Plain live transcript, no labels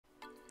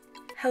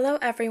Hello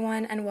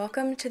everyone and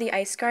welcome to the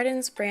Ice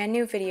Garden's brand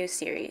new video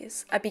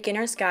series, A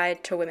Beginner's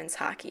Guide to Women's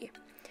Hockey.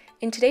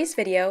 In today's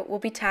video, we'll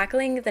be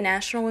tackling the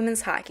National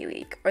Women's Hockey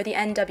League, or the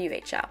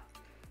NWHL.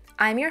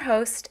 I'm your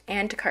host,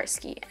 Ann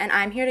Tokarski, and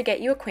I'm here to get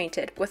you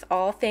acquainted with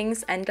all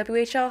things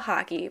NWHL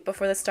hockey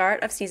before the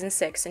start of Season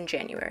 6 in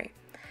January.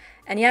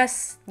 And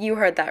yes, you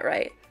heard that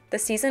right. The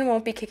season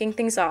won't be kicking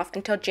things off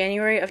until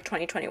January of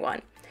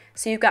 2021,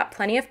 so you've got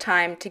plenty of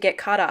time to get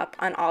caught up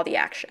on all the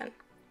action.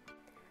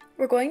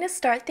 We're going to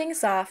start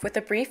things off with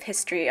a brief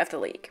history of the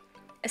league.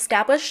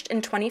 Established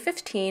in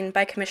 2015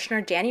 by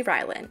Commissioner Danny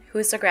Rylan, who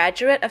is a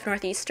graduate of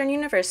Northeastern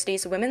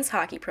University's women's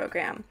hockey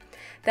program,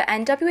 the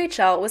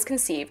NWHL was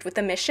conceived with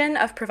the mission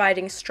of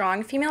providing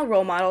strong female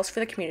role models for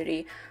the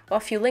community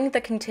while fueling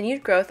the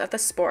continued growth of the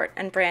sport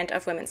and brand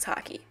of women's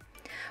hockey.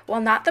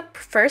 While not the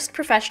first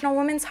professional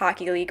women's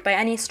hockey league by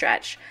any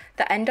stretch,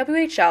 the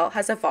NWHL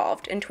has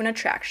evolved into an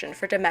attraction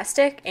for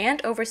domestic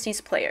and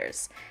overseas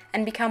players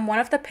and become one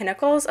of the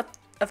pinnacles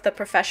of the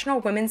professional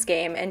women's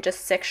game in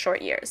just 6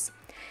 short years.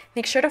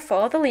 Make sure to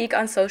follow the league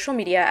on social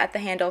media at the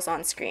handles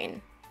on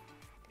screen.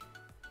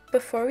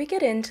 Before we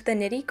get into the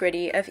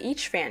nitty-gritty of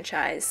each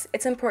franchise,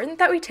 it's important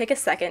that we take a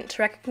second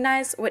to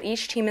recognize what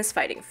each team is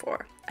fighting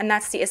for, and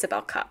that's the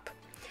Isabel Cup.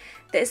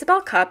 The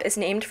Isabel Cup is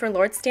named for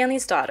Lord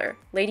Stanley's daughter,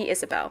 Lady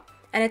Isabel,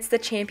 and it's the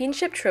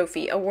championship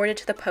trophy awarded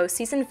to the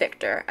postseason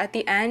victor at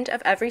the end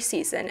of every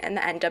season in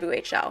the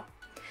NWHL.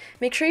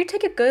 Make sure you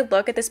take a good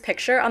look at this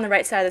picture on the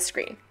right side of the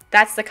screen.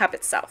 That's the cup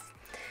itself.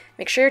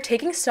 Make sure you're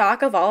taking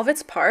stock of all of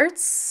its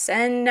parts,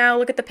 and now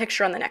look at the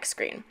picture on the next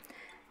screen.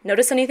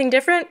 Notice anything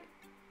different?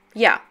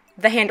 Yeah,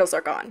 the handles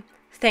are gone.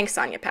 Thanks,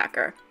 Sonia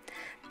Packer.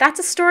 That's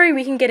a story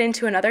we can get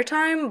into another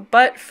time,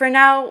 but for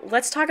now,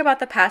 let's talk about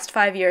the past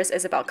 5 years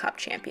Isabel Cup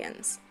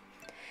champions.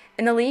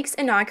 In the league's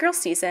inaugural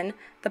season,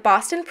 the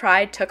Boston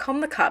Pride took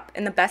home the cup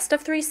in the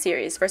best-of-3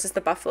 series versus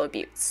the Buffalo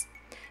Beauts.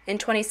 In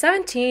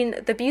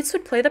 2017, the Beauts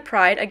would play the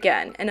Pride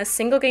again in a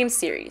single-game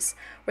series,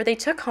 where they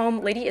took home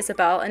Lady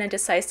Isabel in a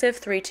decisive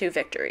 3-2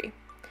 victory.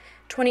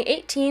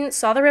 2018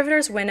 saw the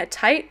Riveters win a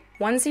tight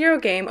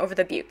 1-0 game over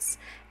the Beauts,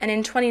 and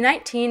in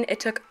 2019 it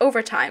took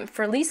overtime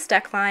for Lise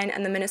Stecklein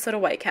and the Minnesota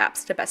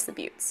Whitecaps to best the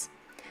Beauts.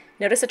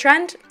 Notice a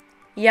trend?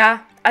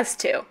 Yeah, us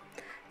too.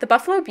 The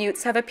Buffalo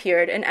Beauts have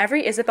appeared in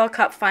every Isabel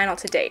Cup final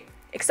to date,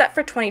 except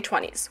for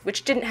 2020's,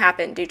 which didn't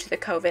happen due to the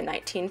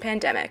COVID-19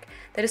 pandemic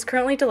that is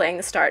currently delaying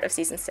the start of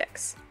Season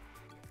 6.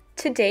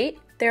 To date,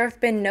 there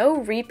have been no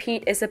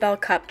repeat Isabel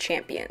Cup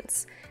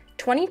champions.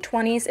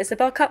 2020's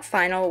Isabel Cup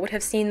final would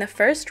have seen the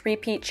first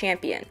repeat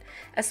champion,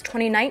 as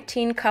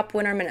 2019 Cup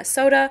winner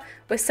Minnesota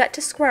was set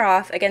to square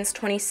off against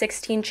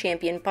 2016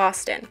 champion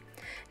Boston.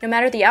 No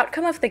matter the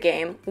outcome of the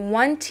game,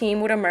 one team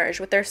would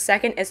emerge with their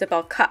second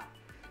Isabel Cup.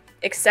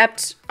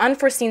 Except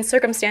unforeseen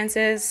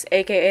circumstances,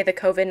 aka the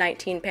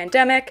COVID-19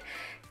 pandemic,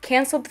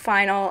 canceled the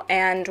final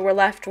and were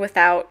left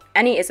without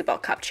any Isabel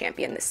Cup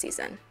champion this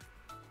season.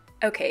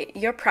 Okay,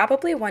 you're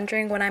probably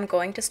wondering when I'm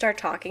going to start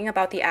talking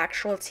about the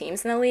actual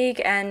teams in the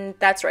league, and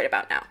that's right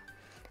about now.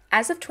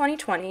 As of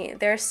 2020,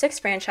 there are 6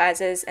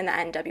 franchises in the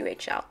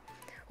NWHL.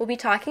 We'll be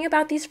talking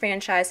about these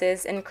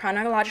franchises in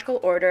chronological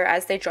order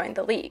as they joined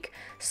the league,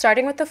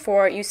 starting with the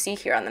 4 you see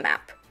here on the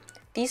map.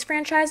 These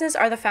franchises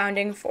are the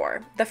founding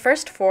 4, the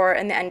first 4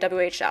 in the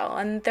NWHL,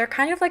 and they're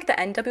kind of like the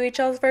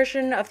NWHL's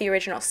version of the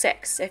original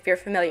 6, if you're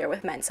familiar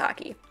with men's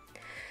hockey.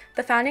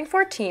 The founding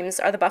 4 teams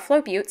are the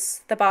Buffalo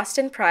Beauts, the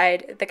Boston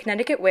Pride, the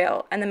Connecticut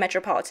Whale, and the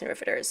Metropolitan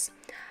Riveters.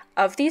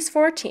 Of these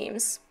 4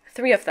 teams,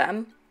 3 of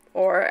them,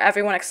 or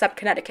everyone except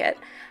Connecticut,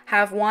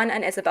 have won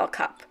an Isabel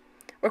Cup.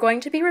 We're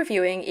going to be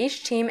reviewing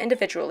each team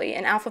individually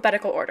in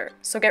alphabetical order,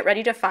 so get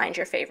ready to find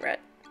your favorite.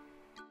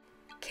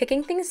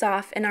 Kicking things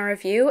off in our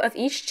review of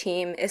each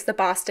team is the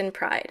Boston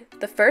Pride,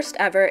 the first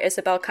ever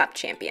Isabel Cup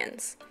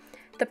champions.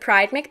 The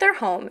Pride make their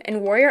home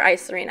in Warrior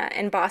Ice Arena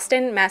in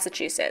Boston,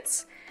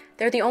 Massachusetts.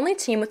 They're the only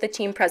team with a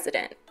team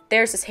president.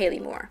 Theirs is Haley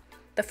Moore,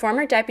 the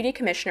former deputy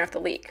commissioner of the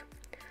league.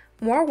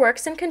 Moore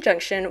works in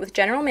conjunction with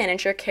general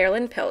manager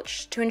Carolyn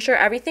Pilch to ensure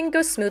everything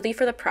goes smoothly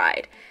for the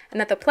Pride, and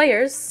that the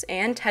players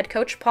and head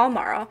coach Paul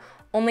Mara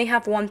only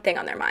have one thing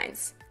on their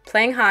minds: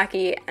 playing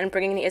hockey and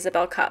bringing the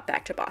Isabel Cup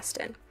back to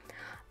Boston.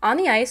 On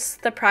the ice,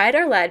 the Pride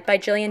are led by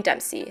Jillian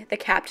Dempsey, the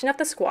captain of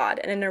the squad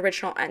and an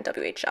original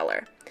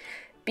NWHLer.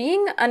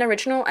 Being an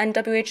original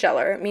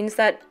NWHLer means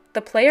that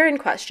the player in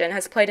question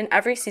has played in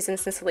every season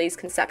since the league's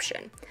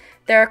conception.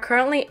 There are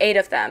currently 8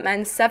 of them,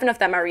 and 7 of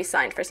them are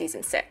re-signed for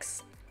Season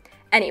 6.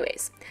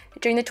 Anyways,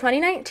 during the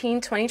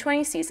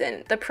 2019-2020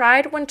 season, the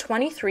Pride won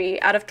 23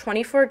 out of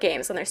 24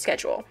 games on their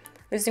schedule,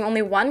 losing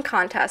only 1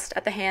 contest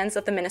at the hands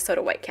of the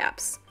Minnesota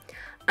Whitecaps.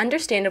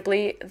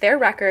 Understandably, their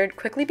record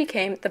quickly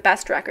became the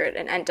best record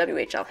in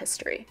NWHL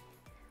history.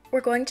 We're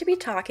going to be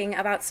talking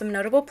about some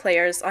notable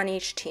players on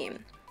each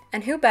team,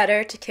 and who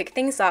better to kick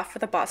things off for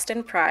the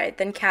Boston Pride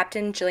than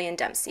Captain Jillian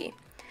Dempsey.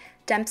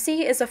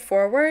 Dempsey is a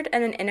forward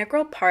and an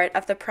integral part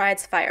of the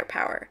Pride's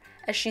firepower,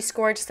 as she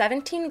scored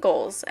 17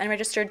 goals and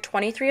registered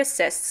 23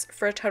 assists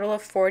for a total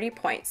of 40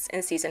 points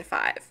in Season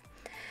 5.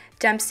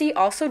 Dempsey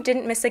also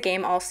didn't miss a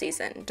game all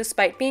season,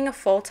 despite being a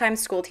full-time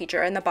school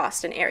teacher in the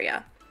Boston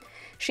area.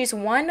 She's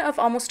one of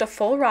almost a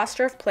full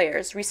roster of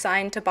players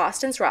re-signed to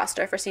Boston's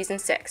roster for Season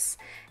 6,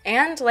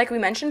 and like we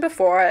mentioned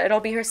before, it'll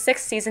be her 6th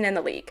season in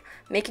the league,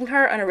 making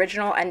her an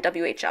original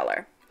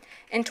NWHLer.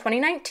 In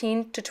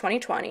 2019 to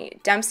 2020,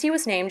 Dempsey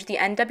was named the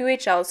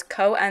NWHL's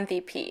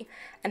co-MVP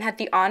and had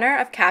the honor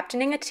of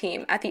captaining a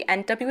team at the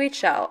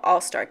NWHL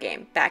All-Star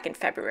Game back in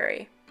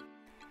February.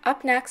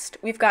 Up next,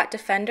 we've got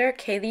defender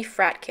Kaylee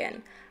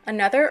Fratkin,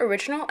 another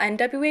original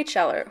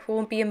NWHLer who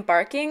will be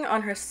embarking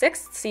on her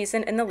 6th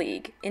season in the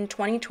league in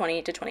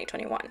 2020 to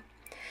 2021.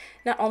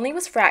 Not only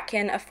was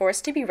Fratkin a force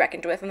to be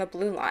reckoned with on the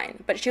blue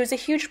line, but she was a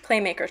huge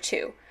playmaker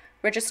too,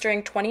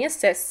 registering 20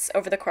 assists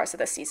over the course of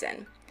the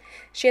season.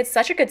 She had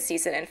such a good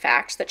season, in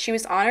fact, that she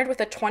was honored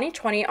with a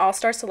 2020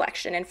 All-Star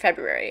selection in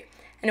February,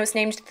 and was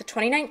named the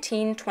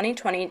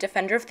 2019-2020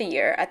 Defender of the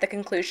Year at the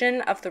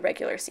conclusion of the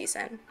regular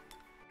season.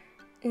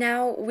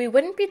 Now, we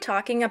wouldn't be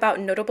talking about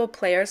notable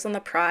players on the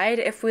Pride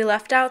if we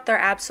left out their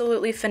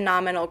absolutely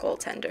phenomenal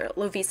goaltender,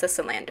 Lovisa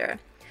Selander.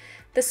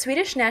 The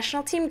Swedish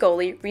national team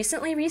goalie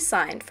recently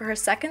re-signed for her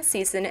 2nd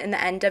season in the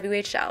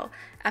NWHL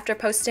after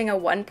posting a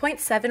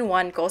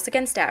 1.71 goals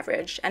against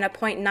average and a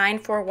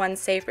 .941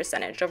 save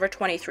percentage over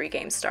 23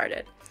 games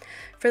started.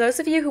 For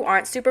those of you who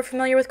aren't super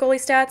familiar with goalie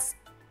stats,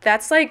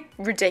 that's like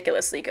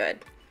ridiculously good.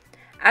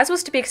 As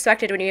was to be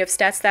expected when you have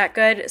stats that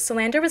good,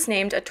 Selander was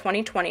named a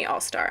 2020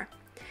 All-Star.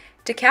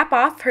 To cap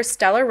off her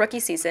stellar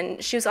rookie season,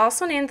 she was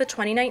also named the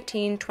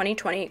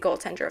 2019-2020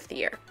 Goaltender of the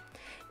Year.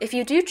 If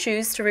you do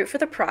choose to root for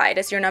the Pride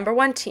as your number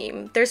 1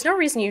 team, there's no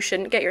reason you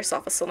shouldn't get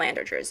yourself a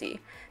Selander jersey,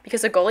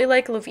 because a goalie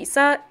like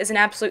Lovisa is an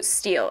absolute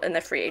steal in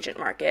the free agent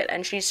market,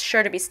 and she's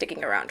sure to be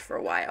sticking around for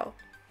a while.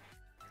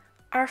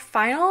 Our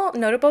final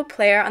notable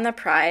player on the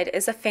Pride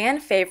is a fan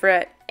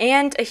favorite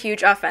and a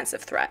huge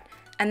offensive threat,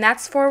 and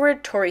that's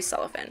forward Tori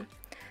Sullivan.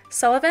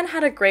 Sullivan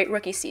had a great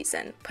rookie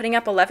season, putting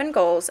up 11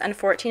 goals and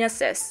 14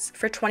 assists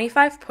for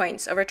 25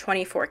 points over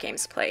 24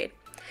 games played.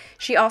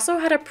 She also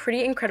had a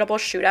pretty incredible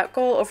shootout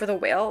goal over the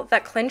Whale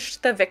that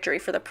clinched the victory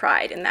for the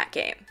Pride in that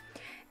game.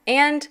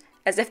 And,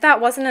 as if that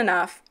wasn't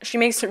enough, she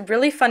makes some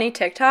really funny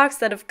TikToks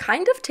that have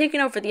kind of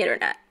taken over the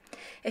internet.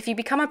 If you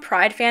become a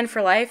Pride fan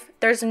for life,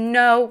 there's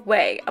no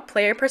way a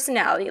player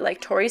personality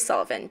like Tori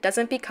Sullivan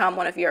doesn't become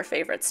one of your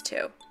favorites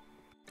too.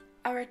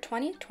 Our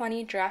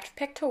 2020 draft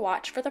pick to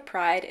watch for the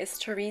Pride is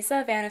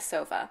Teresa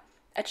Vanisova,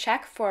 a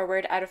Czech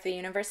forward out of the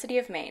University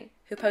of Maine,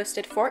 who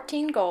posted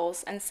 14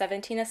 goals and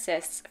 17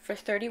 assists for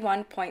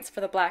 31 points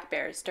for the Black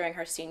Bears during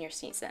her senior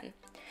season.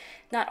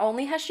 Not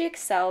only has she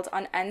excelled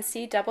on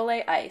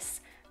NCAA ice,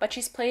 but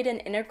she's played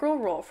an integral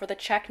role for the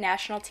Czech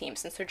national team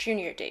since her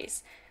junior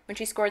days, when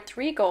she scored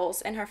 3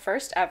 goals in her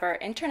first ever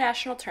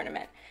international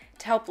tournament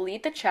to help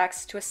lead the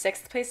Czechs to a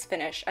 6th place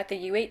finish at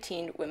the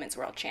U18 Women's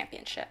World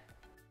Championship.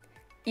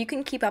 You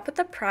can keep up with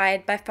the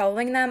Pride by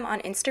following them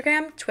on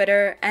Instagram,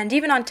 Twitter, and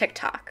even on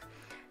TikTok.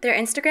 Their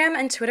Instagram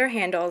and Twitter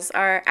handles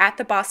are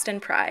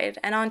 @TheBostonPride,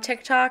 and on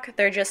TikTok,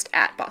 they're just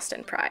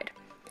 @BostonPride.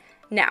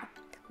 Now,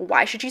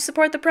 why should you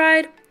support the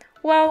Pride?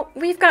 Well,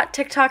 we've got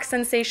TikTok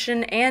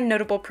sensation and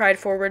notable Pride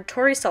forward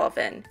Tori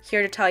Sullivan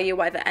here to tell you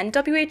why the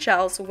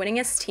NWHL's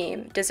winningest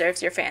team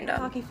deserves your fandom.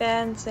 Hockey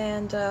fans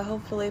and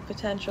hopefully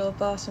potential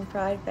Boston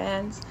Pride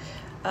fans.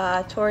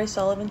 Tori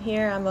Sullivan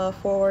here. I'm a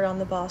forward on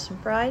the Boston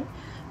Pride.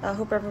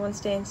 Hope everyone's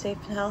staying safe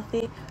and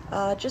healthy.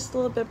 Just a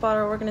little bit about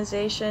our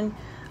organization.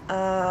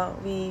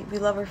 We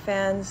love our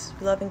fans.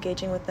 We love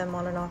engaging with them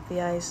on and off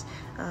the ice,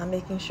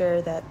 making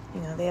sure that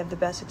they have the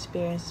best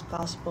experience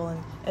possible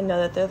and know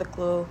that they're the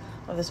glue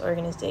of this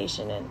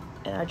organization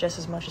and are just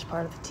as much as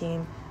part of the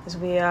team as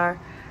we are.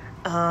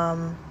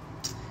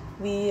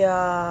 We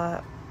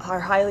are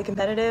highly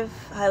competitive,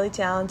 highly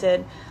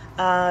talented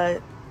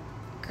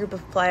group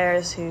of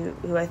players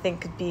who I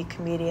think could be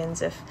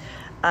comedians if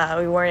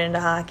we weren't into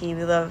hockey.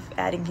 We love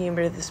adding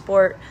humor to the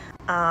sport.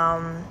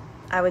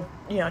 I would,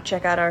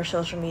 check out our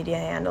social media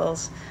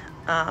handles.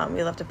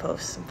 We love to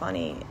post some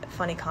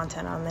funny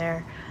content on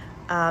there.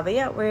 But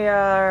yeah, we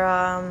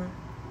are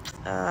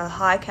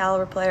high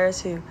caliber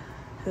players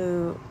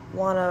who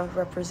want to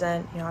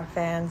represent, our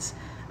fans,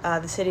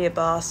 the city of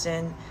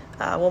Boston,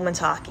 women's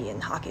hockey,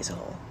 and hockey as a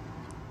whole.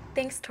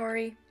 Thanks,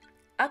 Tori.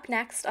 Up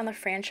next on the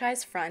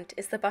franchise front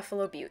is the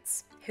Buffalo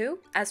Beauts, who,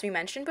 as we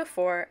mentioned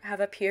before, have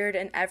appeared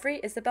in every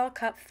Isabel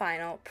Cup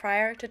final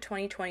prior to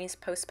 2020's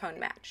postponed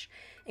match,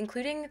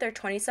 including their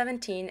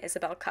 2017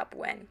 Isabel Cup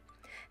win.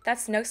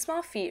 That's no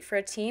small feat for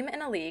a team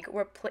in a league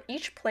where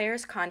each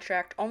player's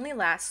contract only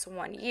lasts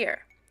 1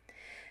 year.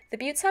 The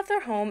Beauts have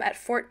their home at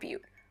Fort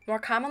Butte, more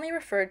commonly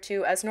referred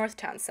to as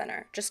Northtown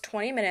Center, just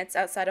 20 minutes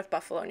outside of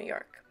Buffalo, New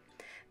York.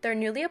 Their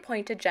newly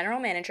appointed general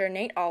manager,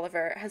 Nate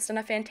Oliver, has done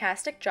a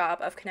fantastic job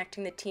of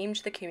connecting the team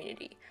to the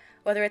community,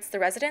 whether it's the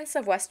residents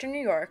of Western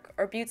New York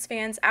or Beauts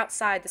fans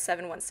outside the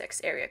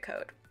 716 area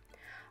code.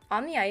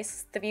 On the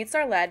ice, the Beauts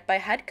are led by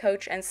head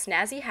coach and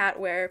snazzy hat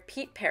wearer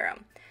Pete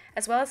Parham,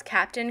 as well as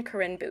captain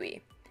Corinne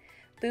Bowie.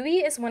 Bowie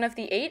is one of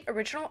the 8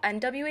 original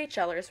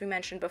NWHLers we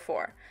mentioned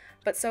before,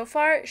 but so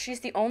far, she's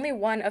the only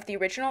one of the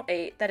original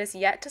 8 that is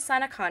yet to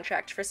sign a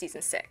contract for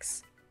Season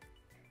 6.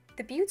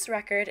 The Buttes'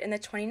 record in the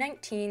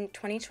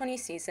 2019-2020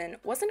 season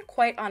wasn't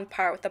quite on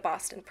par with the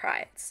Boston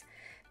Pride's.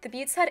 The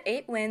Buttes had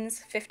 8 wins,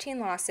 15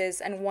 losses,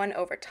 and 1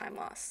 overtime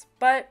loss,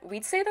 but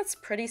we'd say that's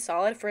pretty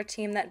solid for a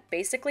team that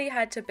basically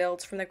had to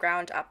build from the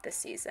ground up this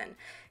season,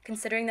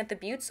 considering that the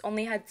Buttes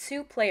only had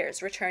 2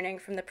 players returning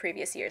from the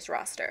previous year's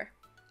roster.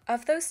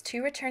 Of those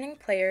 2 returning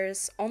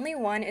players, only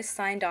one is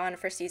signed on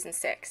for Season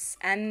 6,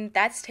 and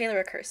that's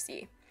Taylor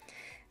Kersey.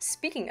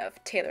 Speaking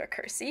of Taylor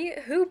Kersey,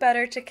 who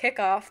better to kick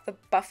off the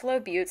Buffalo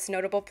Buttes'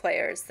 notable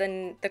players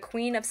than the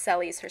Queen of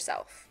Sellies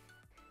herself?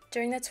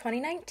 During the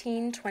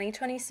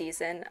 2019-2020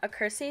 season,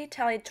 Kersey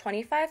tallied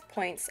 25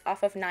 points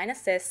off of 9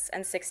 assists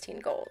and 16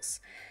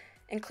 goals,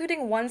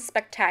 including one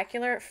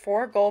spectacular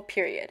 4-goal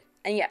period.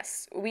 And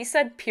yes, we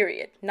said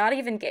period, not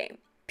even game,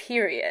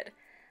 period,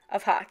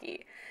 of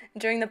hockey,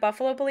 during the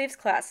Buffalo Believes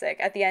Classic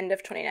at the end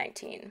of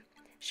 2019.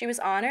 She was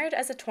honored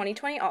as a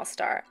 2020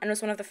 All-Star and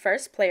was one of the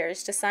first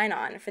players to sign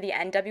on for the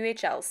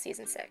NWHL's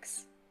Season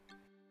 6.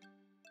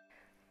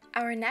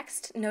 Our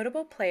next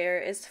notable player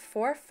is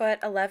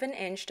 4-foot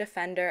 11-inch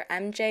defender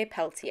MJ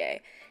Peltier,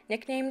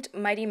 nicknamed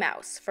Mighty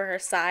Mouse for her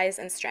size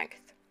and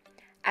strength.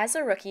 As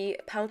a rookie,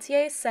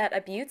 Peltier set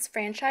a Buttes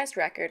franchise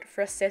record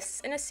for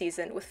assists in a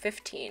season with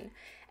 15,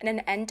 and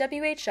an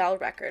NWHL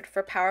record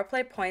for power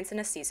play points in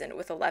a season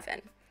with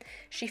 11.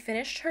 She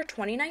finished her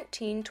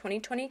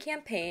 2019-2020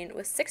 campaign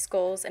with 6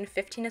 goals and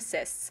 15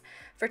 assists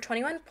for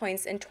 21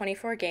 points in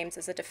 24 games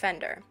as a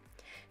defender.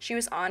 She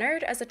was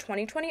honored as a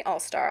 2020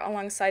 All-Star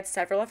alongside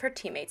several of her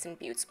teammates in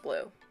Buttes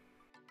Blue.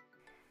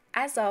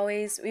 As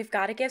always, we've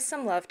got to give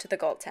some love to the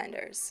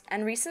goaltenders,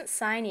 and recent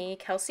signee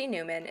Kelsey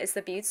Newman is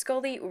the Buttes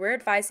goalie we're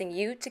advising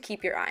you to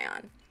keep your eye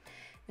on.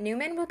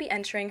 Newman will be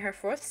entering her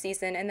 4th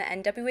season in the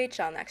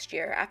NWHL next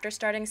year after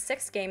starting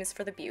 6 games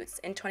for the Buttes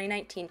in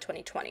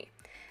 2019-2020,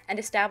 and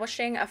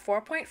establishing a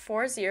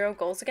 4.40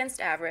 goals against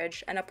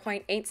average and a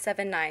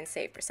 .879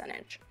 save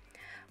percentage.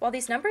 While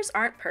these numbers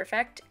aren't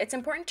perfect, it's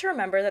important to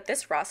remember that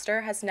this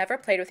roster has never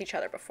played with each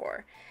other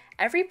before.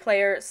 Every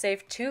player,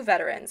 save 2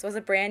 veterans, was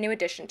a brand new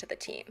addition to the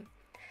team.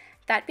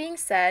 That being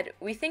said,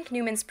 we think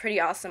Newman's pretty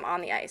awesome on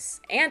the ice,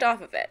 and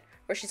off of it,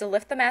 where she's a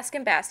Lift the Mask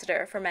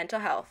ambassador for mental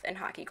health and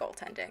hockey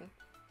goaltending.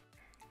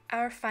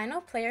 Our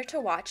final player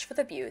to watch for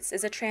the Buttes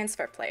is a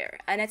transfer player,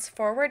 and it's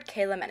forward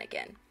Kayla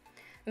Mennigan.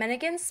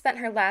 Mennigan spent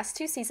her last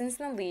 2 seasons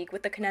in the league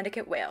with the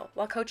Connecticut Whale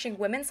while coaching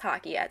women's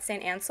hockey at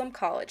St. Anselm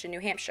College in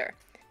New Hampshire.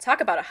 Talk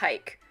about a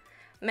hike.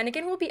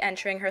 Mennigan will be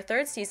entering her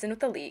 3rd season with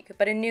the league,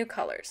 but in new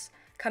colors,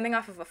 coming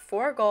off of a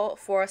 4-goal,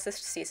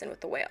 4-assist season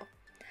with the Whale.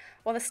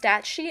 While the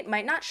stat sheet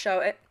might not show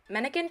it,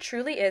 Mennigan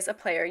truly is a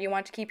player you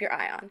want to keep your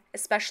eye on,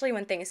 especially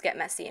when things get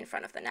messy in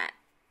front of the net.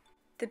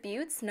 The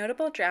Buttes'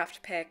 notable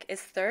draft pick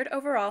is 3rd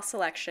overall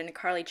selection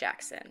Carly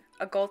Jackson,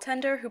 a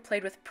goaltender who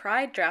played with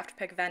Pride draft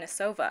pick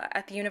Vanisova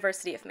at the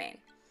University of Maine.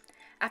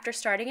 After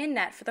starting in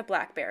net for the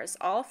Black Bears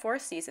all 4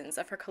 seasons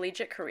of her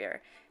collegiate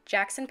career,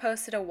 Jackson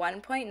posted a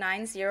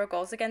 1.90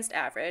 goals against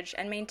average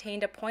and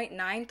maintained a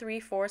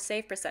 .934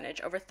 save percentage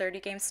over 30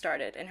 games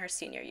started in her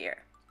senior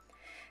year.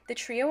 The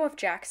trio of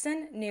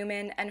Jackson,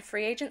 Newman, and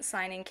free agent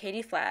signing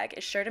Katie Flagg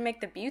is sure to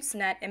make the Buttes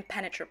net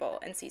impenetrable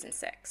in Season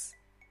 6.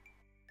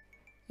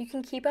 You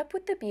can keep up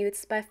with the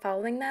Buttes by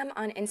following them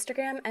on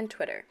Instagram and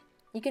Twitter.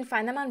 You can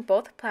find them on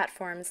both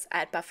platforms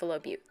at Buffalo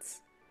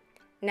Buttes.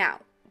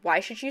 Now, why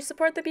should you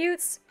support the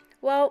Buttes?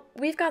 Well,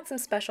 we've got some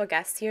special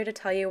guests here to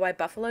tell you why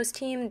Buffalo's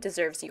team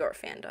deserves your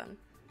fandom.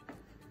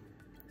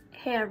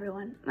 Hey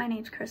everyone, my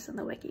name's Kristen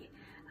Lewicki.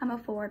 I'm a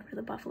forward for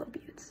the Buffalo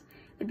Buttes.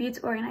 The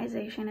Buttes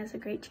organization is a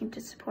great team to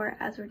support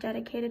as we're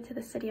dedicated to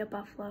the city of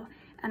Buffalo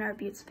and our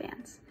Buttes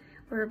fans.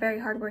 We're a very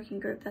hardworking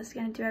group that's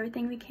going to do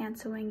everything we can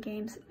to win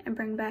games and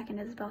bring back an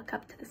Isabel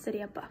Cup to the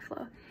city of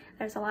Buffalo.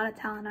 There's a lot of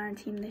talent on our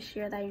team this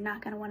year that you're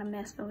not going to want to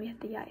miss when we hit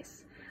the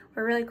ice.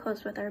 We're really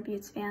close with our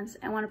Buttes fans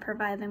and want to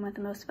provide them with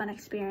the most fun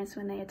experience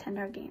when they attend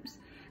our games.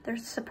 Their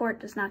support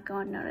does not go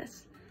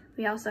unnoticed.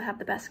 We also have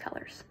the best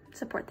colors.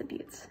 Support the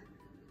Buttes.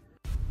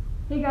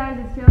 Hey guys,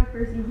 it's Taylor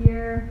Kersey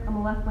here. I'm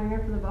a left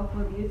winger for the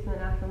Buffalo Buttes in the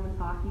National Women's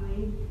Hockey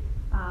League.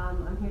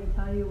 I'm here to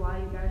tell you why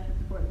you guys should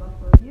support the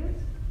Buffalo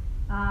Buttes.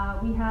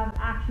 We have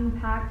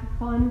action-packed,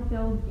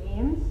 fun-filled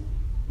games,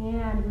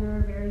 and we're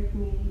a very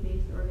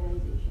community-based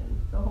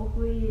organization. So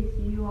hopefully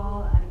see you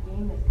all at a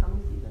game this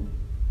coming season.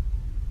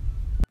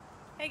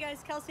 Hey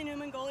guys, Kelsey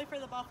Newman, goalie for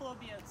the Buffalo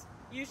Buttes.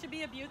 You should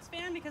be a Buttes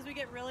fan because we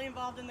get really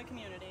involved in the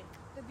community.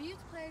 The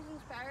Buttes players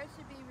inspire us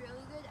to be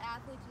really good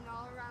athletes and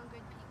all around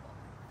good people.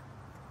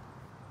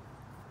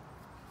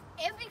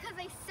 And because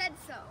I said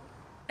so.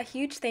 A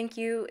huge thank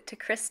you to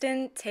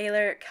Kristen,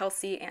 Taylor,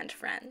 Kelsey, and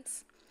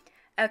friends.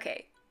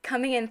 Okay,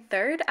 coming in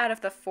 3rd out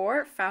of the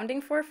 4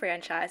 founding 4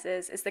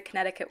 franchises is the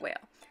Connecticut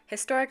Whale,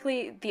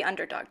 historically the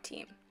underdog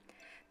team.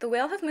 The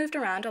Whale have moved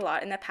around a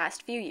lot in the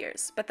past few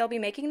years, but they'll be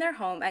making their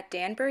home at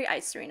Danbury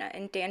Ice Arena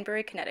in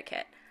Danbury,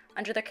 Connecticut,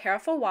 under the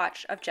careful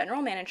watch of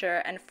general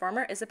manager and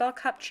former Isabel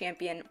Cup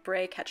champion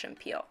Bray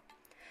Ketchum-Peel.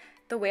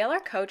 The Whale are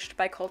coached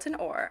by Colton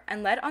Orr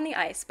and led on the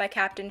ice by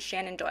captain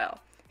Shannon Doyle,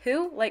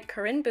 who, like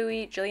Corinne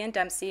Bowie, Jillian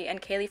Dempsey,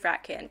 and Kaylee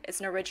Fratkin, is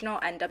an original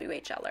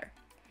NWHLer.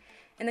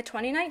 In the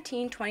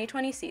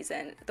 2019-2020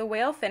 season, the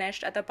Whale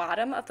finished at the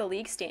bottom of the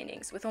league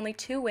standings with only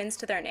 2 wins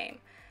to their name,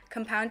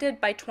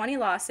 compounded by 20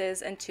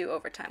 losses and 2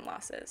 overtime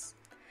losses.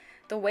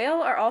 The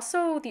Whale are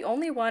also the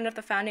only one of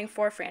the founding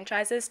 4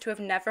 franchises to have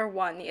never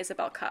won the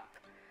Isabel Cup.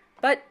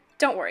 But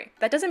don't worry,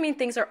 that doesn't mean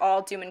things are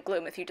all doom and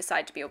gloom if you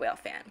decide to be a Whale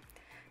fan.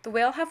 The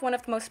Whale have one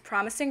of the most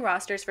promising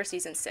rosters for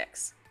Season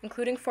 6,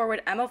 including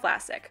forward Emma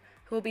Vlasic,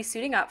 who will be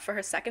suiting up for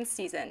her second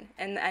season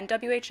in the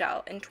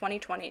NWHL in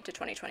 2020 to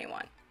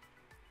 2021.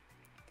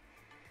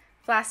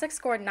 Vlasic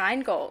scored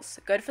 9 goals,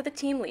 good for the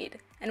team lead,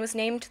 and was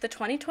named to the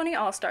 2020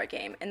 All-Star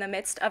Game in the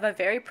midst of a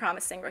very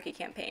promising rookie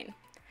campaign.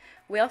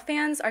 Whale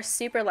fans are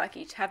super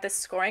lucky to have this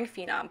scoring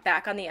phenom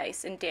back on the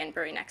ice in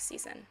Danbury next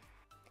season.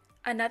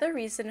 Another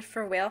reason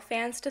for Whale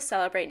fans to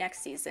celebrate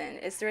next season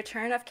is the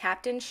return of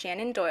captain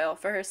Shannon Doyle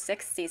for her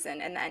 6th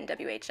season in the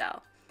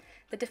NWHL.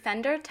 The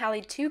defender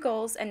tallied 2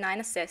 goals and 9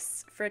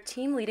 assists for a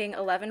team-leading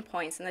 11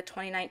 points in the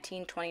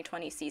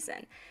 2019-2020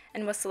 season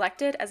and was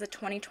selected as a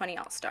 2020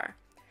 All-Star.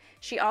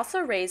 She also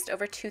raised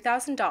over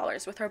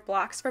 $2,000 with her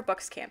Blocks for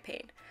Books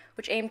campaign,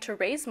 which aimed to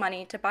raise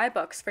money to buy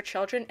books for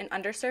children in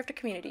underserved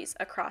communities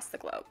across the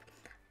globe.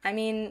 I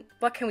mean,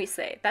 what can we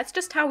say? That's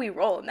just how we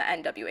roll in the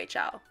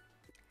NWHL.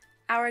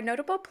 Our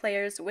notable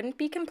players wouldn't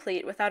be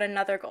complete without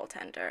another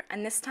goaltender,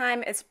 and this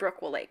time it's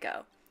Brooke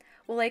Waleko.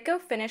 Waleko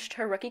finished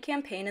her rookie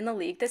campaign in the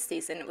league this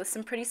season with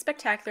some pretty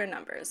spectacular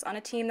numbers on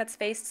a team that's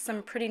faced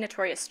some pretty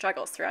notorious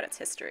struggles throughout its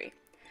history.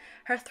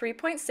 Her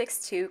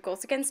 3.62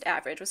 goals against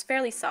average was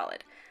fairly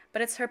solid,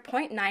 but it's her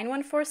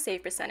 .914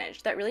 save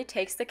percentage that really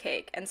takes the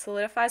cake and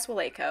solidifies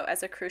Waleko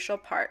as a crucial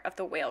part of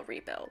the Whale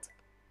rebuild.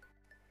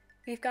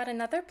 We've got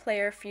another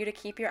player for you to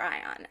keep your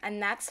eye on,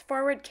 and that's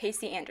forward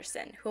Casey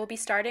Anderson, who will be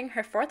starting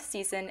her 4th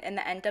season in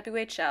the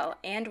NWHL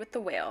and with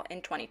the Whale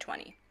in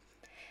 2020.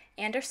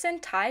 Anderson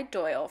tied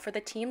Doyle for the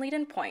team lead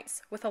in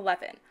points with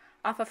 11,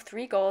 off of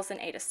 3 goals and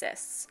 8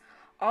 assists,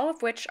 all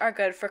of which are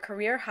good for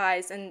career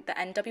highs in the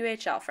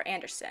NWHL for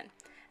Anderson.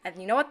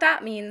 And you know what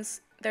that means?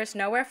 There's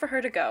nowhere for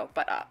her to go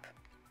but up.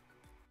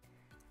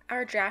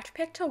 Our draft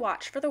pick to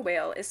watch for the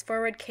Whale is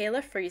forward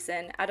Kayla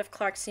Friesen out of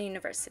Clarkson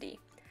University.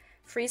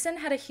 Friesen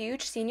had a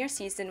huge senior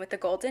season with the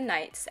Golden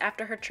Knights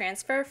after her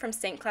transfer from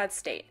St. Cloud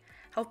State,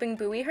 helping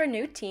buoy her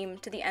new team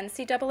to the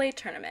NCAA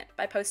tournament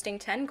by posting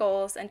 10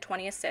 goals and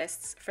 20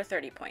 assists for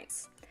 30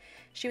 points.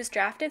 She was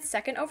drafted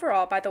 2nd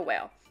overall by the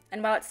Whale,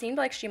 and while it seemed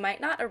like she might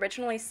not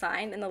originally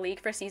sign in the league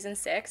for Season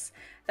 6,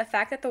 the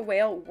fact that the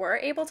Whale were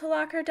able to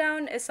lock her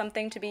down is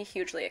something to be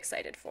hugely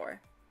excited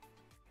for.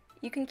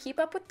 You can keep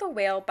up with the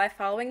Whale by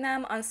following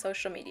them on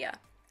social media,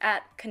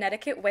 at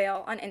Connecticut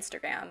Whale on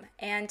Instagram,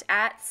 and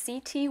at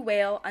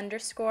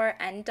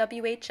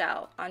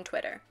CTWhale_NWHL on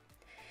Twitter.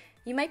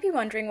 You might be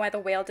wondering why the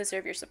Whale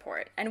deserve your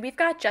support, and we've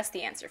got just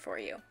the answer for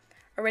you.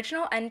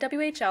 Original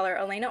NWHLer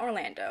Elena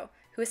Orlando,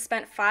 who has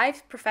spent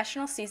 5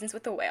 professional seasons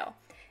with the Whale,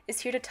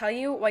 is here to tell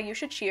you why you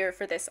should cheer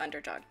for this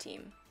underdog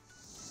team.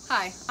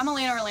 Hi, I'm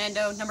Elena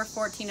Orlando, number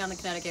 14 on the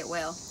Connecticut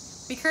Whale.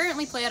 We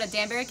currently play out of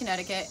Danbury,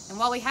 Connecticut, and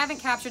while we haven't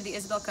captured the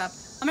Isabel Cup,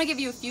 I'm going to give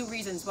you a few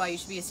reasons why you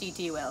should be a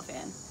CT Whale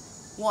fan.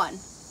 1,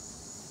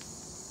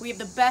 we have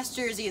the best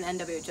jersey in the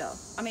NWHL.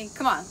 I mean,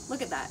 come on,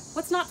 look at that.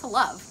 What's not to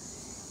love?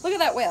 Look at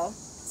that Whale.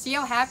 See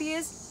how happy he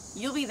is?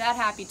 You'll be that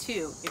happy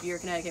too if you're a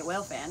Connecticut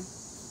Whale fan.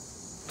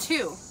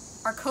 2,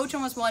 our coach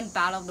almost won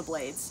Battle of the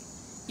Blades.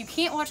 You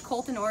can't watch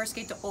Colton Orr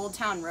skate to Old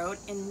Town Road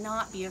and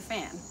not be a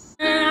fan.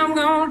 I'm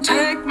gonna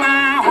take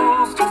my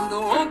horse to the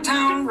Old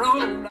Town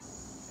Road.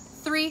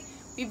 3,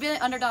 we've been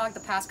an underdog the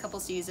past couple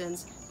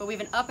seasons, but we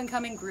have an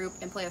up-and-coming group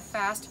and play a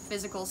fast,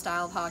 physical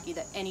style of hockey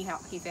that any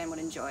hockey fan would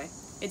enjoy.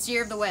 It's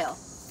Year of the Whale.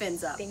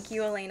 Fins up. Thank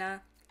you,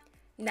 Elena.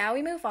 Now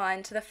we move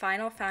on to the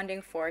final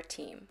founding 4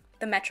 team,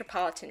 the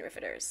Metropolitan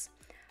Riveters.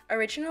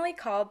 Originally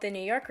called the New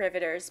York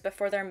Riveters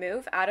before their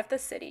move out of the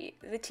city,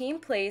 the team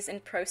plays in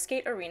Pro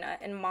Skate Arena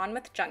in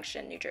Monmouth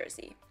Junction, New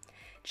Jersey.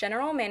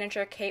 General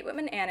Manager Kate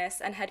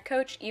Whitman-Annis and head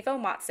coach Ivo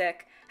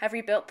Motzik have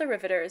rebuilt the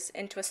Riveters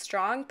into a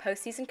strong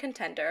postseason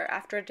contender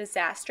after a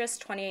disastrous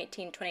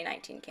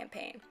 2018-2019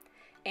 campaign.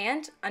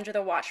 And, under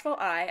the watchful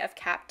eye of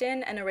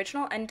captain and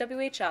original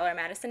NWHLer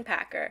Madison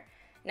Packer,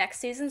 next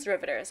season's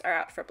Riveters are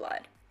out for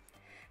blood.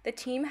 The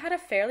team had a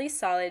fairly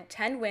solid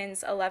 10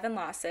 wins, 11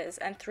 losses,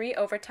 and 3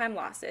 overtime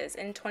losses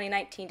in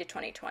 2019 to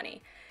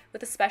 2020,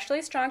 with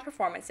especially strong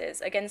performances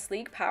against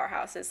league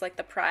powerhouses like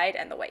the Pride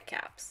and the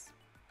Whitecaps.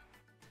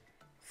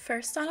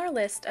 First on our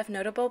list of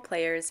notable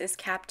players is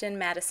Captain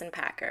Madison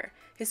Packer,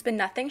 who's been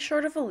nothing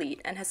short of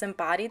elite and has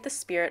embodied the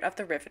spirit of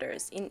the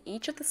Riveters in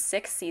each of the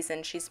 6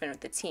 seasons she's been with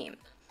the team.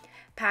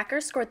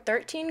 Packer scored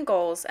 13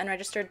 goals and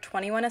registered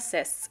 21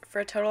 assists for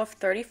a total of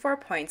 34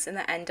 points in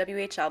the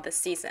NWHL this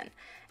season,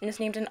 and was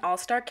named an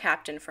All-Star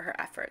captain for her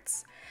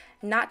efforts.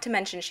 Not to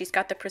mention she's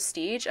got the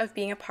prestige of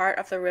being a part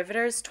of the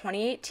Riveters'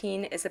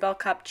 2018 Isabel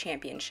Cup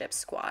Championship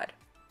squad.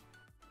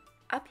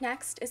 Up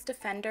next is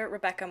defender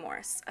Rebecca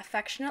Morse,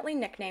 affectionately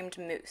nicknamed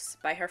Moose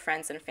by her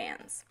friends and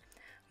fans.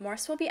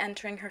 Morse will be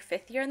entering her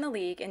 5th year in the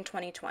league in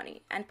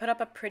 2020 and put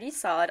up a pretty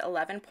solid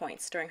 11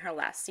 points during her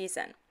last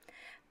season.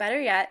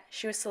 Better yet,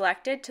 she was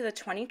selected to the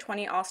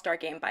 2020 All-Star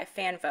Game by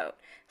fan vote,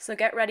 so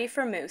get ready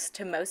for Moose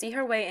to mosey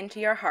her way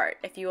into your heart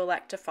if you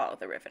elect to follow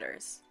the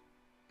Riveters.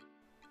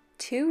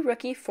 2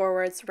 rookie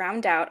forwards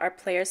round out our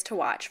players to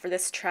watch for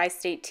this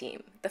tri-state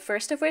team, the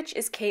first of which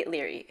is Kate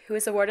Leary, who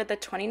was awarded the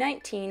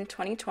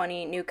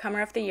 2019-2020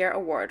 Newcomer of the Year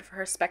award for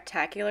her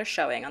spectacular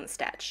showing on the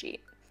stat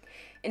sheet.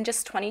 In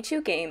just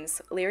 22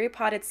 games, Leary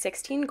potted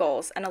 16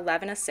 goals and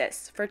 11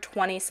 assists for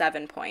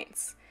 27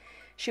 points.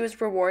 She was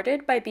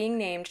rewarded by being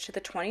named to the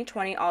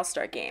 2020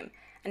 All-Star Game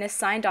and is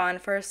signed on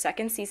for her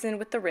second season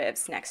with the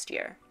Rivs next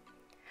year.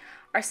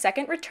 Our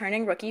second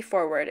returning rookie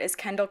forward is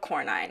Kendall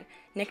Cornine,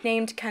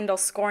 nicknamed Kendall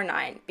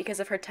Score9 because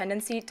of her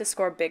tendency to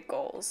score big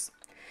goals.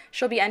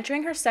 She'll be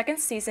entering her second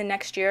season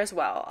next year as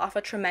well, off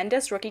a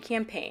tremendous rookie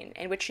campaign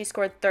in which she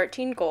scored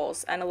 13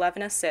 goals and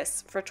 11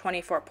 assists for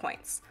 24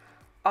 points,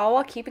 all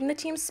while keeping the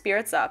team's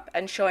spirits up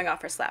and showing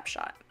off her slap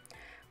shot.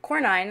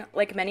 Cornine,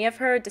 like many of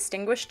her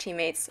distinguished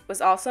teammates,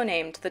 was also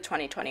named to the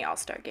 2020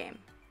 All-Star Game.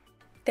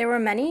 There were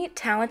many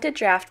talented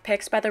draft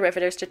picks by the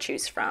Riveters to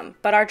choose from,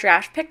 but our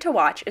draft pick to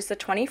watch is the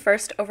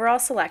 21st overall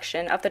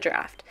selection of the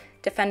draft,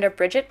 defender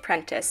Bridget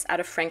Prentice out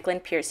of Franklin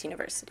Pierce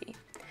University.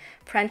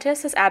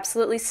 Prentice has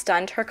absolutely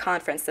stunned her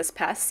conference this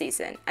past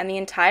season and the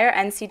entire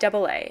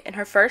NCAA in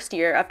her first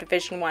year of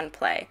Division I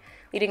play,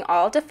 leading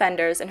all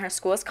defenders in her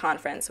school's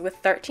conference with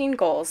 13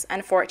 goals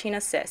and 14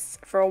 assists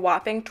for a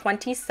whopping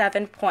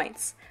 27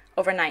 points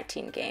over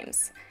 19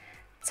 games.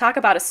 Talk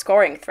about a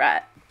scoring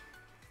threat.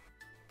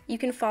 You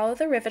can follow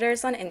the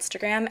Riveters on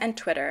Instagram and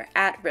Twitter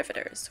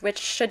 @Riveters, which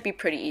should be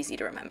pretty easy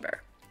to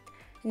remember.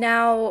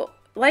 Now,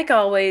 like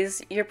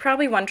always, you're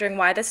probably wondering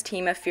why this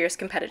team of fierce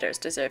competitors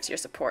deserves your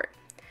support.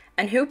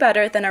 And who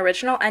better than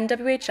original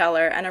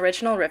NWHLer and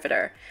original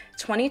Riveter,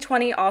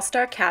 2020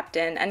 All-Star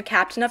captain and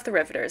captain of the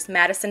Riveters,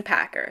 Madison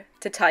Packer,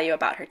 to tell you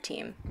about her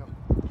team.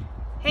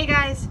 Hey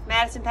guys,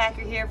 Madison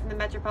Packer here from the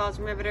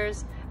Metropolitan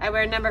Riveters. I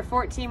wear number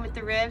 14 with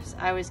the Rivs.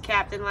 I was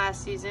captain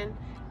last season.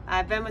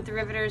 I've been with the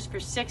Riveters for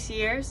 6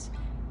 years,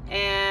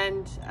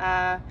 and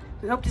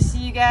we hope to see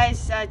you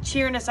guys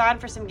cheering us on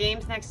for some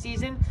games next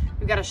season.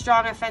 We've got a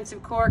strong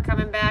offensive core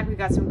coming back. We've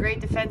got some great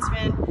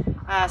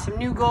defensemen, some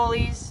new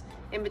goalies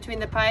in between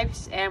the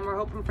pipes, and we're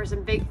hoping for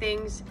some big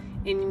things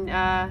in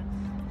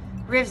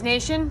Rivs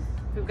Nation.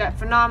 We've got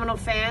phenomenal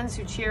fans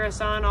who cheer us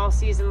on all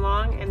season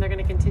long, and they're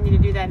going to continue to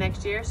do that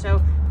next year,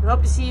 so we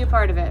hope to see you a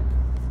part of it.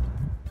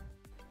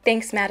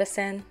 Thanks,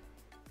 Madison.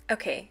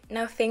 Okay,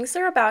 now things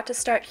are about to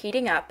start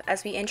heating up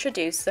as we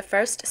introduce the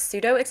first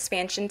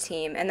pseudo-expansion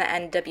team in the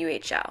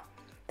NWHL,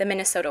 the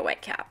Minnesota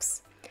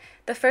Whitecaps.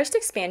 The first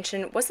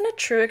expansion wasn't a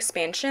true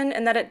expansion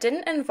in that it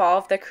didn't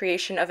involve the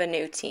creation of a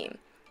new team.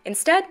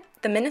 Instead,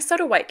 the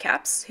Minnesota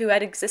Whitecaps, who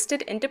had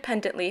existed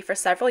independently for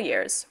several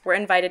years, were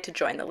invited to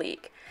join the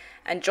league.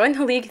 And join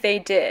the league they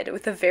did,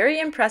 with a very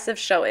impressive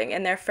showing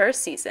in their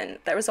first season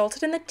that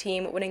resulted in the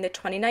team winning the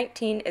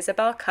 2019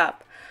 Isabel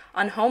Cup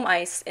on home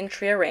ice in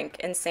Tria Rink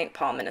in St.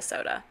 Paul,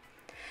 Minnesota.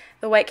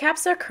 The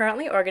Whitecaps are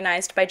currently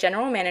organized by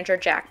General Manager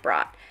Jack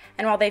Brott,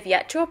 and while they've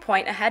yet to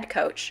appoint a head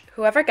coach,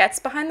 whoever gets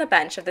behind the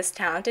bench of this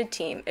talented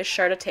team is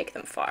sure to take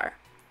them far.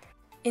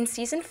 In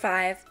Season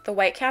 5, the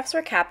Whitecaps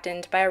were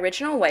captained by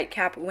original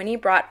Whitecap Winnie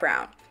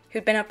Brott-Brown,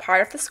 who'd been a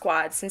part of the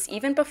squad since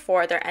even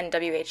before their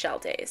NWHL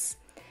days.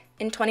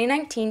 In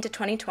 2019 to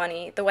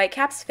 2020, the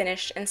Whitecaps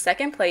finished in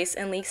second place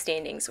in league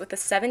standings with a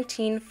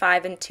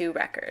 17-5-2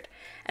 record,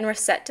 and were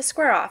set to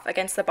square off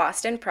against the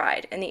Boston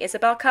Pride in the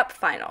Isabel Cup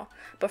final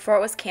before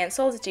it was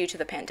canceled due to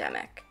the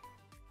pandemic.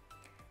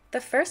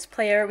 The first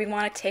player we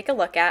want to take a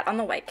look at on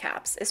the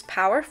Whitecaps is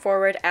power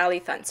forward Allie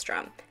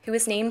Thunstrom, who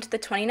was named the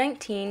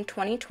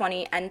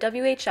 2019-2020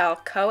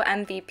 NWHL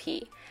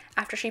co-MVP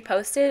after she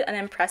posted an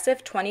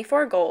impressive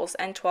 24 goals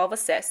and 12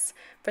 assists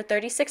for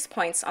 36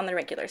 points on the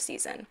regular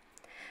season.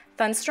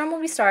 Thunstrom will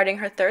be starting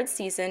her third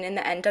season in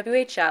the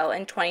NWHL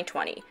in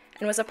 2020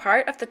 and was a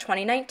part of the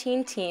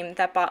 2019 team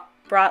that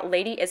brought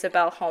Lady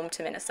Isabel home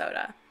to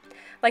Minnesota.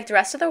 Like the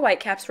rest of the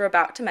Whitecaps we're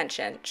about to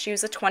mention, she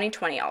was a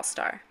 2020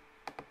 All-Star.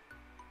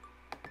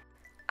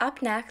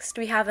 Up next,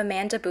 we have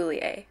Amanda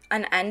Boulier,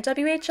 an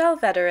NWHL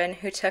veteran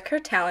who took her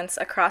talents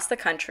across the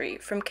country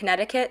from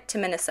Connecticut to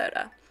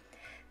Minnesota.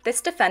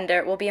 This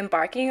defender will be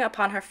embarking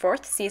upon her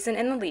fourth season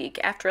in the league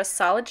after a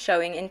solid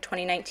showing in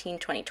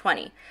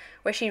 2019-2020,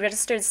 where she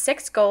registered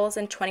 6 goals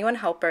and 21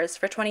 helpers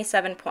for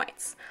 27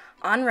 points,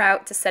 en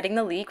route to setting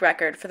the league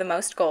record for the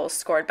most goals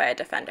scored by a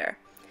defender.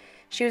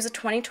 She was a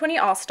 2020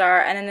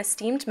 All-Star and an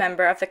esteemed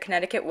member of the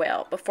Connecticut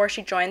Whale before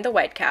she joined the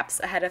Whitecaps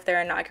ahead of their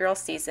inaugural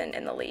season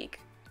in the league.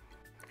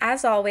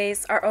 As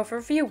always, our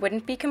overview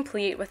wouldn't be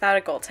complete without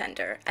a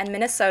goaltender, and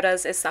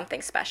Minnesota's is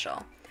something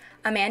special.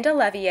 Amanda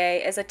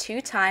Levier is a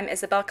 2-time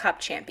Isabel Cup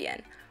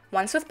champion,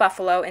 once with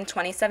Buffalo in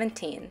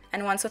 2017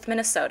 and once with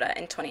Minnesota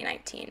in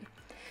 2019.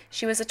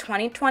 She was a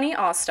 2020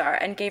 All-Star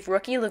and gave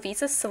rookie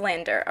Lovisa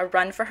Salander a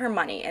run for her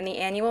money in the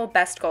annual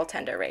Best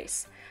Goaltender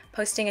race,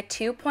 posting a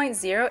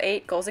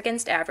 2.08 goals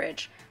against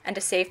average and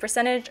a save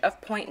percentage of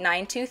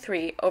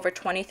 .923 over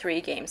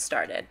 23 games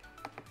started.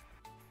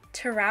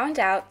 To round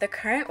out the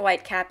current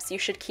Whitecaps you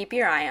should keep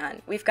your eye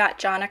on, we've got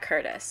Jonna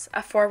Curtis,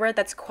 a forward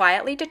that's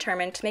quietly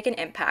determined to make an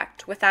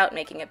impact without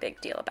making a big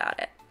deal about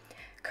it.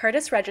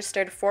 Curtis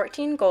registered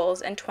 14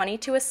 goals and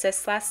 22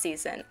 assists last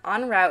season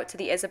en route to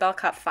the Isabel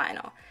Cup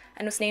final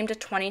and was named a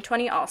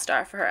 2020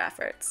 All-Star for her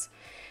efforts.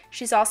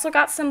 She's also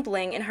got some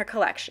bling in her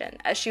collection,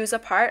 as she was a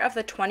part of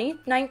the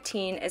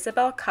 2019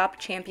 Isabel Cup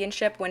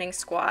championship winning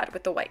squad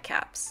with the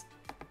Whitecaps.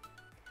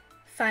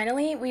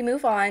 Finally, we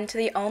move on to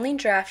the only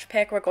draft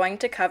pick we're going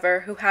to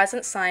cover who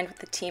hasn't signed with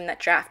the team that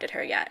drafted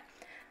her yet.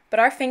 But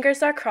our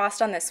fingers are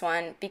crossed on this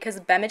one because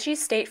Bemidji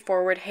State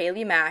forward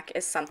Haley Mack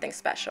is something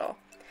special.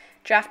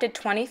 Drafted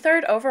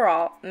 23rd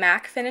overall,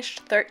 Mack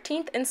finished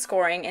 13th in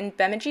scoring in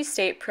Bemidji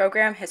State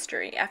program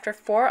history after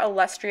 4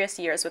 illustrious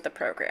years with the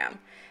program,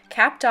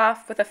 capped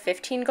off with a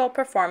 15-goal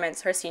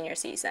performance her senior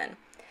season.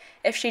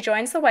 If she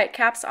joins the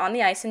Whitecaps on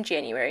the ice in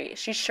January,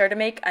 she's sure to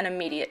make an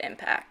immediate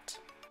impact.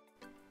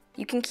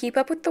 You can keep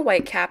up with the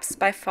Whitecaps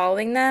by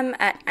following them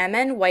at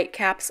MN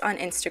Whitecaps on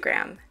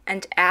Instagram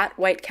and at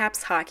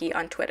Whitecaps Hockey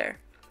on Twitter.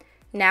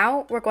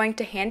 Now, we're going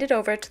to hand it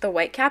over to the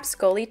Whitecaps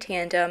goalie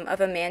tandem of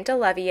Amanda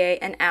Levier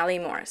and Allie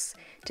Morse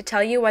to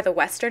tell you why the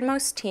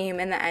westernmost team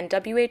in the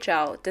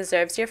NWHL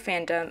deserves your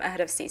fandom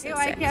ahead of season 6.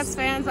 Hey Whitecaps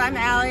fans, I'm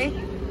Allie.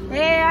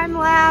 Hey, I'm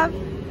Lav.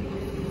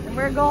 And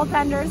we're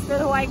goaltenders for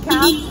the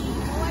Whitecaps.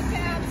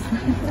 Whitecaps!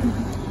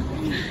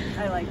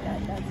 I like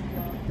that, that's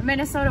cool. The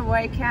Minnesota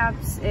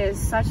Whitecaps is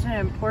such an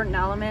important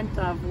element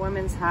of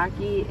women's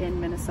hockey in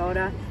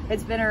Minnesota.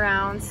 It's been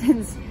around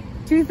since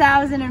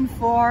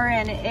 2004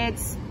 and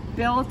it's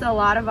built a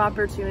lot of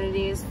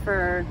opportunities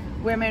for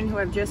women who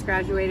have just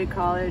graduated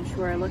college,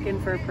 who are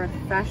looking for a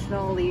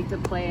professional league to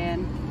play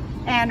in,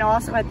 and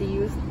also at the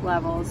youth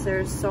levels.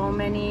 There's so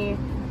many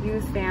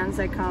youth fans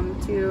that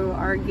come to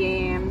our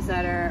games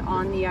that are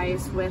on the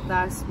ice with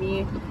us.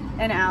 Me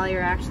and Allie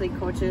are actually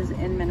coaches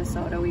in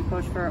Minnesota. We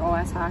coach for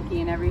OS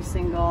Hockey, and every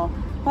single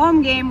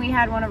home game we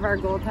had one of our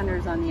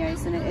goaltenders on the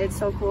ice, and it's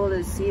so cool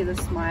to see the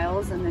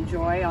smiles and the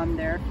joy on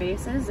their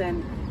faces.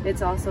 And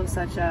it's also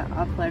such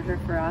a pleasure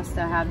for us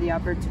to have the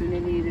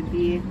opportunity to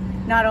be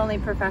not only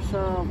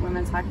professional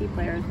women's hockey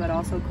players, but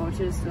also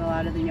coaches to a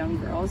lot of the young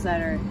girls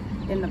that are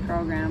in the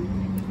program.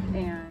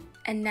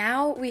 And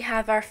now we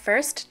have our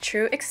first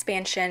true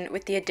expansion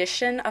with the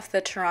addition of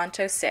the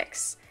Toronto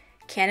Six,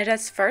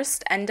 Canada's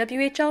first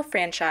NWHL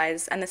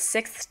franchise and the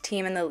 6th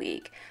team in the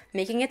league,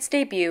 making its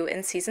debut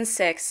in Season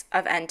 6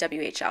 of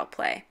NWHL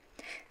play.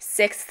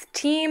 6th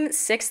team,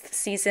 6th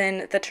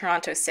season, the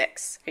Toronto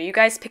Six. Are you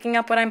guys picking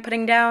up what I'm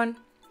putting down?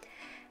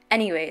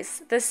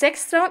 Anyways, the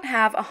Six don't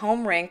have a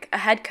home rink, a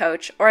head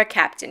coach, or a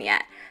captain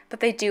yet, but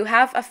they do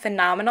have a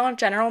phenomenal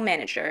general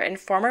manager and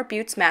former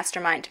Buttes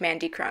mastermind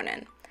Mandy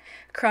Cronin.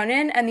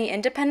 Cronin and the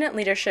independent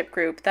leadership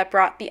group that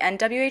brought the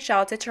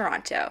NWHL to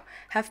Toronto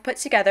have put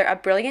together a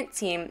brilliant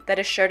team that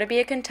is sure to be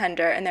a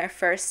contender in their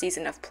first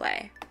season of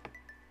play.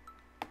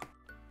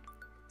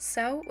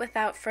 So,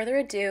 without further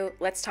ado,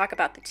 let's talk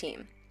about the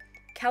team.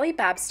 Kelly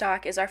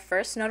Babstock is our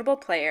first notable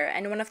player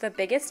and one of the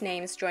biggest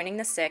names joining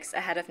the Six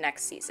ahead of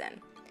next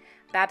season.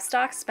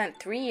 Babstock spent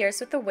 3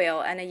 years with the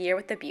Whale and a year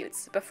with the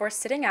Buttes before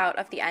sitting out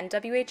of the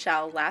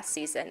NWHL last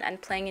season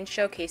and playing in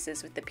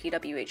showcases with the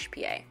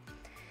PWHPA.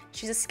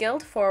 She's a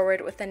skilled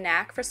forward with a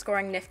knack for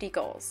scoring nifty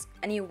goals,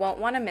 and you won't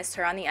want to miss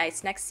her on the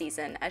ice next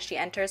season as she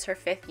enters her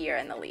 5th year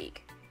in the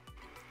league.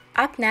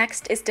 Up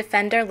next is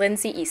defender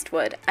Lindsay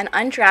Eastwood, an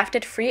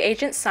undrafted free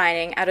agent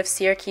signing out of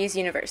Syracuse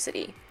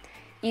University.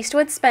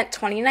 Eastwood spent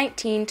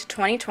 2019 to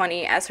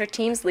 2020 as her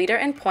team's leader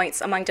in points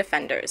among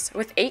defenders,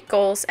 with 8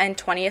 goals and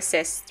 20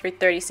 assists through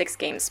 36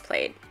 games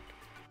played.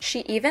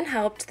 She even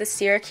helped the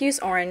Syracuse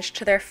Orange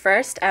to their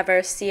first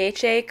ever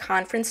CHA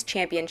Conference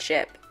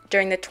Championship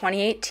during the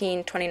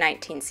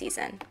 2018-2019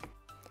 season.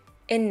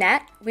 In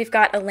net, we've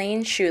got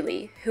Elaine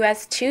Shuley, who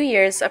has 2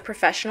 years of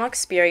professional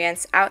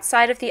experience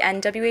outside of the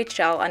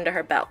NWHL under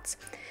her belt.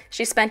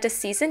 She spent a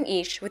season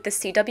each with the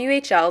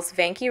CWHL's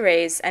Vancouver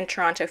Rays and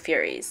Toronto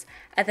Furies,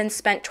 and then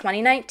spent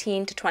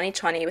 2019 to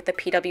 2020 with the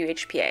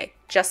PWHPA,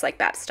 just like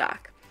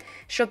Babstock.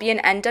 She'll be an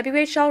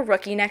NWHL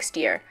rookie next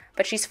year,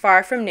 but she's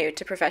far from new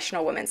to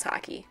professional women's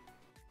hockey.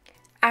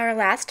 Our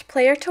last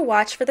player to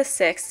watch for the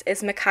Six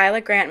is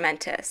Michaela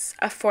Grant-Mentis,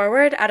 a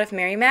forward out of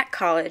Merrimack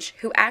College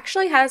who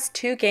actually has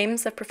 2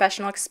 games of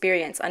professional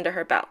experience under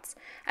her belt,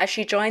 as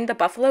she joined the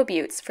Buffalo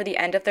Buttes for the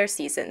end of their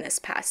season this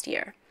past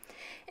year.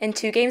 In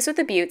 2 games with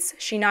the Buttes,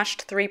 she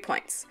notched 3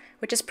 points,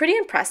 which is pretty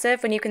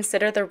impressive when you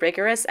consider the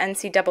rigorous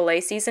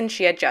NCAA season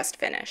she had just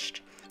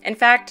finished. In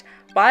fact,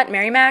 while at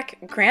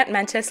Merrimack,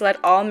 Grant-Mentis led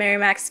all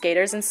Merrimack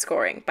skaters in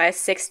scoring by a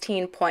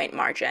 16-point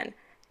margin.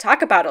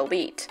 Talk about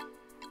elite!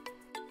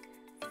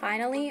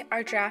 Finally,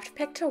 our draft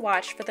pick to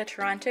watch for the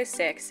Toronto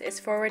Six is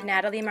forward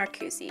Natalie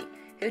Marcuzzi,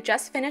 who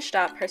just finished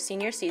up her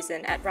senior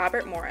season at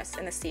Robert Morris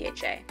in the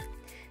CHA.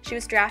 She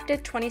was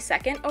drafted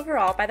 22nd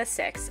overall by the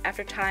Six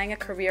after tying a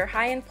career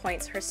high in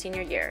points her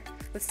senior year,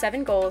 with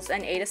 7 goals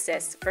and 8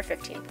 assists for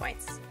 15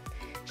 points.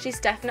 She's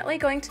definitely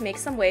going to make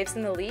some waves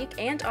in the league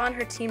and on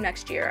her team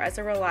next year as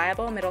a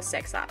reliable middle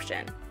six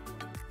option.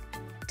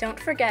 Don't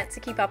forget to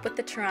keep up with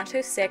the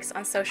Toronto Six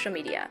on social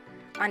media,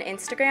 on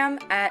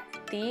Instagram at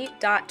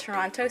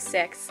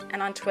the.toronto6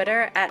 and on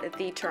Twitter at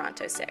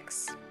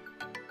 @TheToronto6.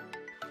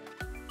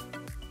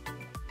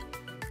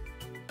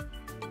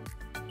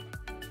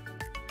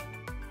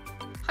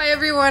 Hi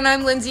everyone,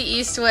 I'm Lindsay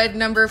Eastwood,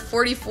 number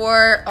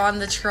 44 on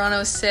the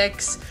Toronto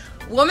Six.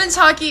 Women's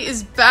hockey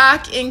is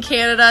back in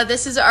Canada.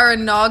 This is our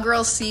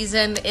inaugural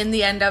season in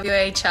the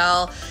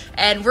NWHL,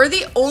 and we're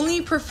the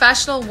only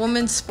professional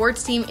women's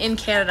sports team in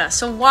Canada,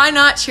 so why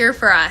not cheer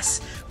for us?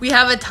 We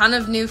have a ton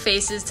of new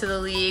faces to the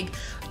league,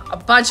 a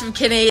bunch of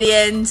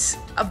Canadians,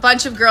 a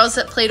bunch of girls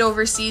that played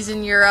overseas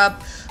in Europe,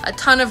 a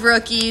ton of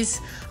rookies.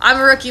 I'm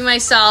a rookie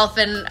myself,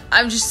 and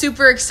I'm just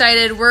super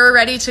excited. We're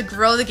ready to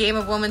grow the game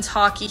of women's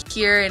hockey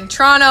here in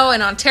Toronto,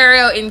 in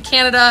Ontario, in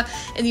Canada,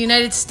 in the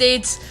United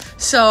States.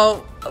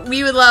 So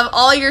we would love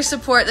all your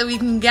support that we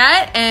can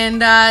get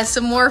and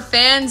some more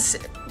fans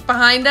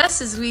behind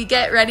us as we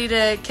get ready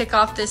to kick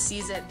off this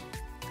season.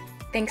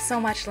 Thanks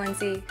so much,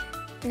 Lindsay.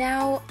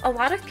 Now, a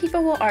lot of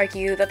people will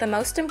argue that the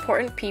most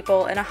important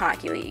people in a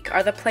hockey league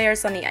are the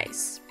players on the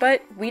ice,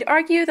 but we'd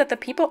argue that the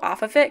people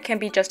off of it can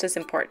be just as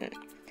important.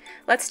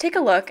 Let's take a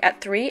look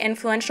at 3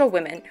 influential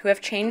women who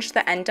have changed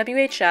the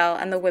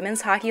NWHL and the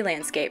women's hockey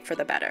landscape for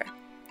the better.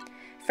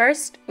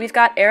 First, we've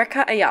got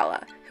Erica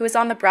Ayala, who is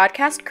on the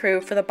broadcast crew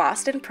for the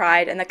Boston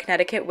Pride and the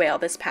Connecticut Whale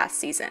this past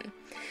season.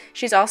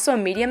 She's also a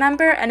media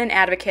member and an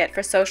advocate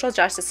for social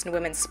justice in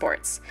women's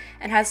sports,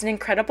 and has an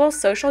incredible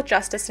social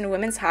justice in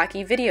women's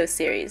hockey video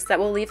series that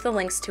we'll leave the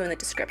links to in the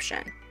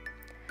description.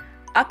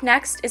 Up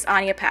next is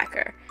Anya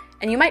Packer,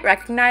 and you might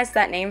recognize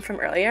that name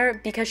from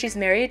earlier because she's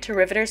married to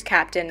Riveters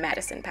captain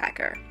Madison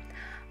Packer.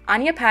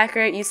 Anya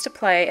Packer used to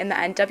play in the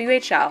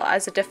NWHL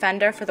as a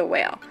defender for the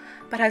Whale,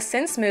 but has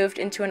since moved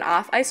into an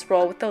off-ice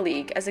role with the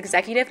league as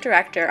executive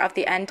director of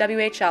the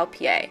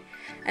NWHL-PA,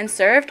 and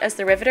served as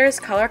the Riveters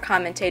color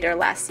commentator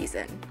last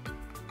season.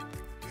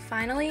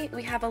 Finally,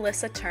 we have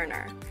Alyssa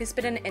Turner, who's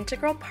been an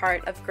integral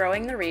part of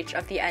growing the reach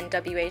of the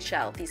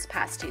NWHL these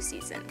past 2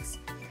 seasons.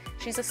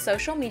 She's a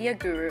social media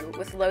guru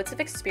with loads of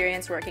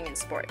experience working in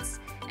sports,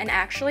 and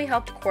actually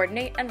helped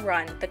coordinate and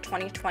run the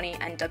 2020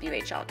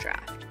 NWHL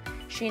draft.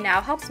 She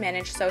now helps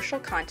manage social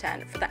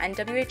content for the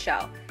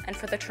NWHL and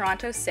for the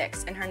Toronto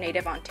Six in her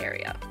native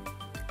Ontario.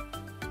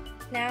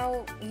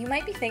 Now, you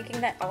might be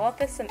thinking that all of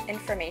this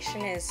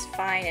information is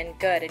fine and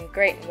good and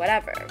great and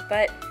whatever,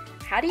 but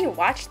how do you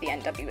watch the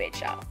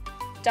NWHL?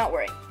 Don't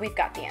worry, we've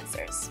got the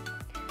answers.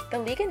 The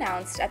league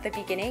announced at the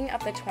beginning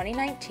of the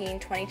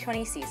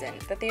 2019-2020 season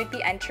that they would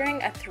be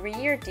entering a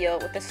 3-year deal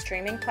with the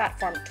streaming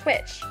platform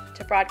Twitch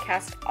to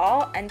broadcast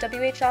all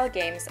NWHL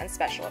games and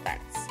special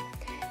events.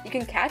 You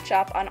can catch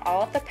up on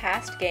all of the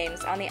past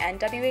games on the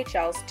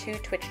NWHL's 2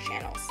 Twitch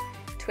channels,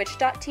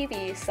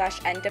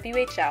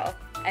 twitch.tv/NWHL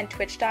and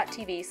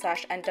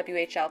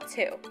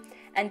twitch.tv/NWHL2,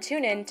 and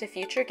tune in to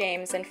future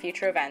games and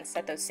future events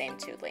at those same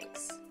 2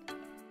 links.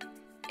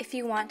 If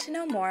you want to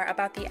know more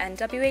about the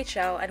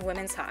NWHL and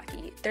women's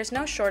hockey, there's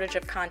no shortage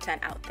of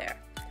content out there.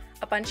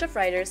 A bunch of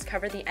writers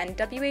cover the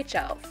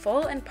NWHL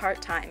full and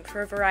part-time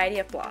for a variety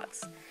of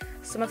blogs.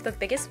 Some of the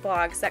biggest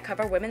blogs that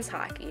cover women's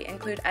hockey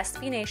include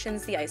SB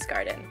Nation's The Ice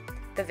Garden,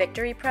 The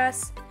Victory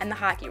Press, and The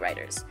Hockey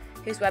Writers,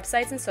 whose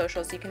websites and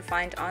socials you can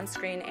find on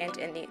screen and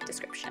in the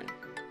description.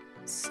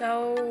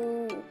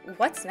 So,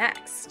 what's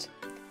next?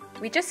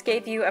 We just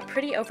gave you a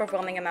pretty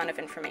overwhelming amount of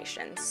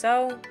information,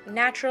 so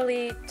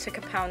naturally, to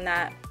compound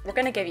that, we're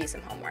going to give you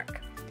some homework.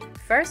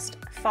 First,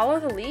 follow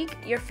the league,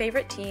 your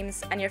favorite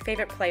teams, and your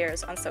favorite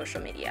players on social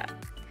media.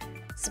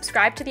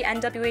 Subscribe to the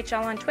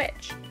NWHL on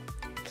Twitch.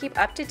 Keep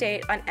up to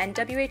date on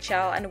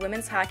NWHL and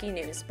women's hockey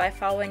news by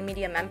following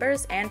media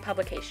members and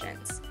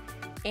publications.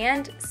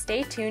 And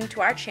stay tuned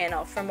to our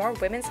channel for more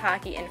women's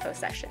hockey info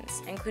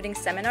sessions, including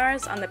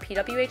seminars on the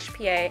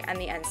PWHPA and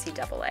the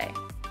NCAA.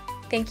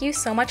 Thank you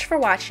so much for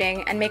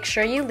watching, and make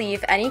sure you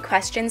leave any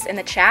questions in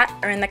the chat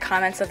or in the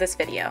comments of this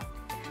video.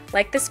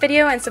 Like this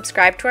video and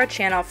subscribe to our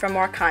channel for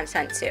more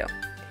content too.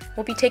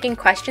 We'll be taking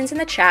questions in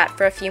the chat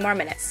for a few more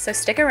minutes, so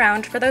stick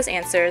around for those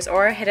answers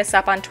or hit us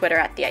up on Twitter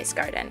at The Ice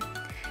Garden.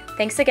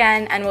 Thanks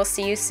again, and we'll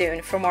see you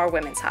soon for more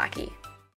women's hockey.